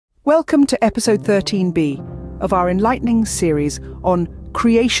Welcome to episode 13B of our enlightening series on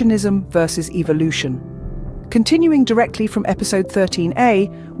Creationism versus Evolution. Continuing directly from episode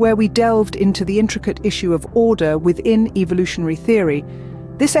 13A, where we delved into the intricate issue of order within evolutionary theory,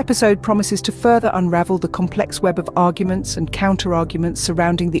 this episode promises to further unravel the complex web of arguments and counter-arguments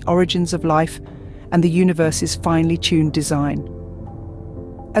surrounding the origins of life and the universe's finely tuned design.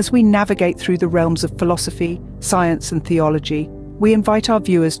 As we navigate through the realms of philosophy, science, and theology, we invite our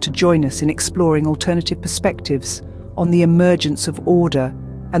viewers to join us in exploring alternative perspectives on the emergence of order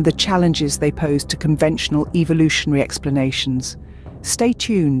and the challenges they pose to conventional evolutionary explanations. Stay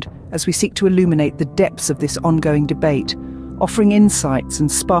tuned as we seek to illuminate the depths of this ongoing debate, offering insights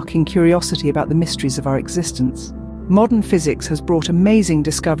and sparking curiosity about the mysteries of our existence. Modern physics has brought amazing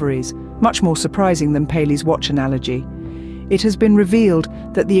discoveries, much more surprising than Paley's watch analogy. It has been revealed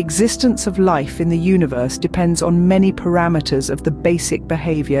that the existence of life in the universe depends on many parameters of the basic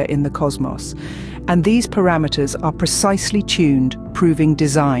behavior in the cosmos, and these parameters are precisely tuned, proving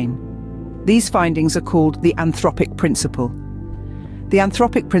design. These findings are called the Anthropic principle. The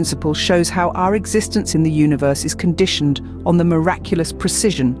Anthropic principle shows how our existence in the universe is conditioned on the miraculous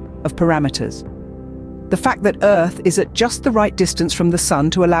precision of parameters. The fact that Earth is at just the right distance from the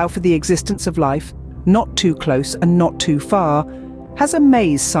Sun to allow for the existence of life, not too close and not too far, has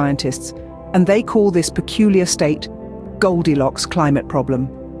amazed scientists, and they call this peculiar state Goldilocks climate problem.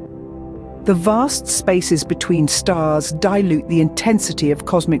 The vast spaces between stars dilute the intensity of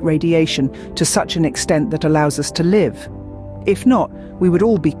cosmic radiation to such an extent that allows us to live. If not, we would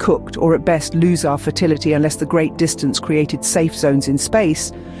all be cooked or at best lose our fertility unless the great distance created safe zones in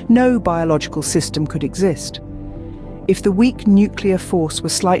space. No biological system could exist. If the weak nuclear force were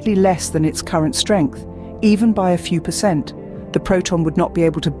slightly less than its current strength, even by a few percent, the proton would not be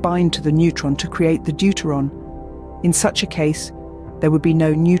able to bind to the neutron to create the deuteron. In such a case, there would be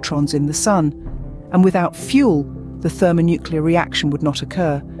no neutrons in the Sun, and without fuel, the thermonuclear reaction would not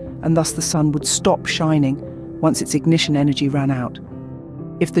occur, and thus the Sun would stop shining once its ignition energy ran out.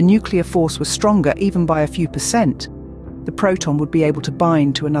 If the nuclear force was stronger, even by a few percent, the proton would be able to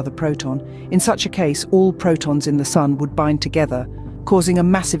bind to another proton. In such a case, all protons in the Sun would bind together, causing a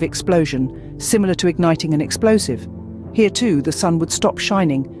massive explosion, similar to igniting an explosive. Here too, the Sun would stop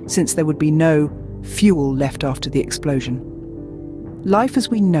shining, since there would be no fuel left after the explosion. Life as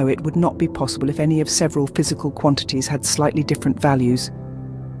we know it would not be possible if any of several physical quantities had slightly different values.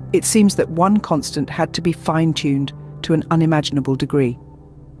 It seems that one constant had to be fine-tuned to an unimaginable degree.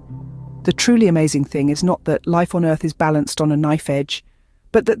 The truly amazing thing is not that life on Earth is balanced on a knife edge,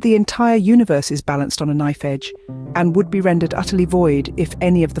 but that the entire universe is balanced on a knife edge and would be rendered utterly void if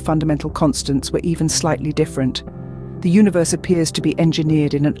any of the fundamental constants were even slightly different. The universe appears to be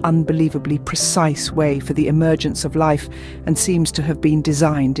engineered in an unbelievably precise way for the emergence of life and seems to have been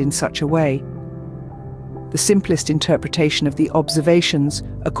designed in such a way. The simplest interpretation of the observations,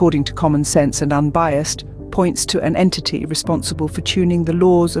 according to common sense and unbiased, points to an entity responsible for tuning the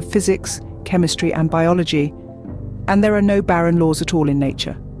laws of physics, chemistry, and biology, and there are no barren laws at all in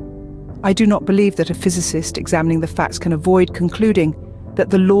nature. I do not believe that a physicist examining the facts can avoid concluding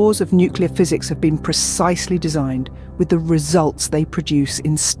that the laws of nuclear physics have been precisely designed with the results they produce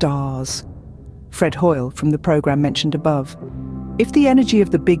in stars. Fred Hoyle, from the program mentioned above. If the energy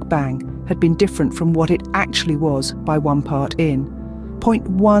of the Big Bang had been different from what it actually was by 1 part in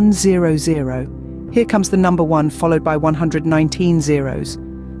 0.100, here comes the number 1 followed by 119 zeros,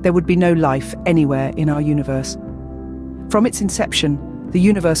 there would be no life anywhere in our universe. From its inception, the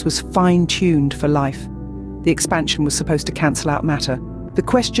universe was fine-tuned for life. The expansion was supposed to cancel out matter. The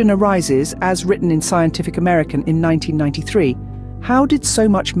question arises, as written in Scientific American in 1993, how did so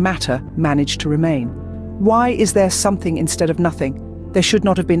much matter manage to remain? Why is there something instead of nothing? There should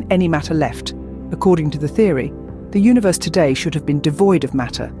not have been any matter left. According to the theory, the universe today should have been devoid of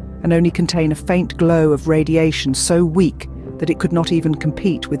matter and only contain a faint glow of radiation so weak that it could not even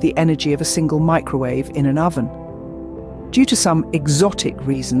compete with the energy of a single microwave in an oven. Due to some exotic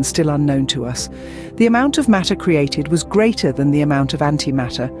reason still unknown to us, the amount of matter created was greater than the amount of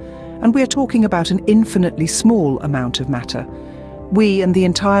antimatter, and we are talking about an infinitely small amount of matter. We and the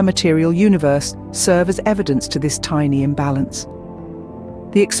entire material universe serve as evidence to this tiny imbalance.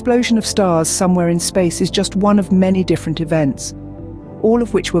 The explosion of stars somewhere in space is just one of many different events, all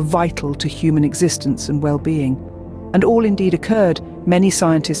of which were vital to human existence and well-being. And all indeed occurred. Many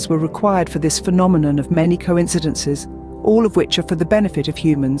scientists were required for this phenomenon of many coincidences, all of which are for the benefit of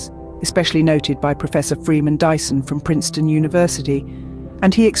humans, especially noted by Professor Freeman Dyson from Princeton University,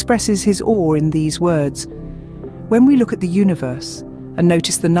 and he expresses his awe in these words: "When we look at the universe and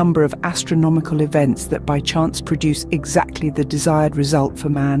notice the number of astronomical events that by chance produce exactly the desired result for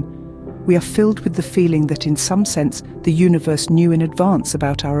man, we are filled with the feeling that in some sense the universe knew in advance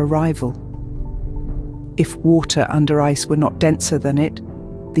about our arrival. If water under ice were not denser than it,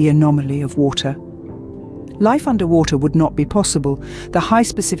 the anomaly of water, life underwater would not be possible. The high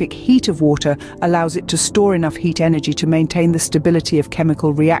specific heat of water allows it to store enough heat energy to maintain the stability of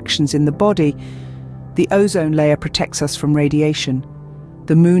chemical reactions in the body. The ozone layer protects us from radiation.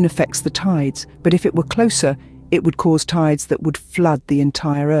 The moon affects the tides, but if it were closer, it would cause tides that would flood the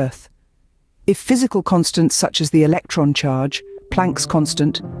entire Earth. If physical constants such as the electron charge, Planck's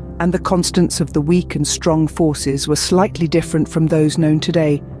constant, and the constants of the weak and strong forces were slightly different from those known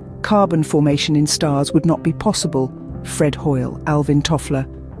today, carbon formation in stars would not be possible. Fred Hoyle, Alvin Toffler.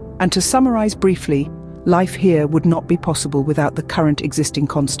 And to summarize briefly, life here would not be possible without the current existing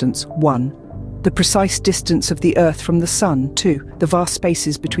constants. 1. The precise distance of the Earth from the Sun. 2. The vast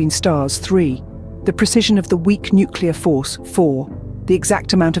spaces between stars. 3. The precision of the weak nuclear force. 4. The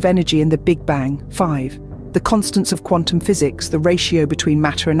exact amount of energy in the Big Bang. 5. The constants of quantum physics, the ratio between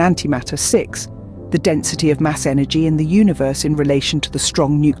matter and antimatter. 6. The density of mass energy in the universe in relation to the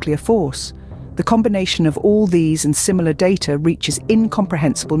strong nuclear force. The combination of all these and similar data reaches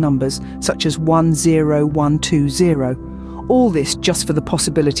incomprehensible numbers such as 10120. All this just for the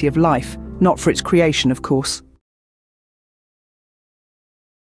possibility of life, not for its creation, of course.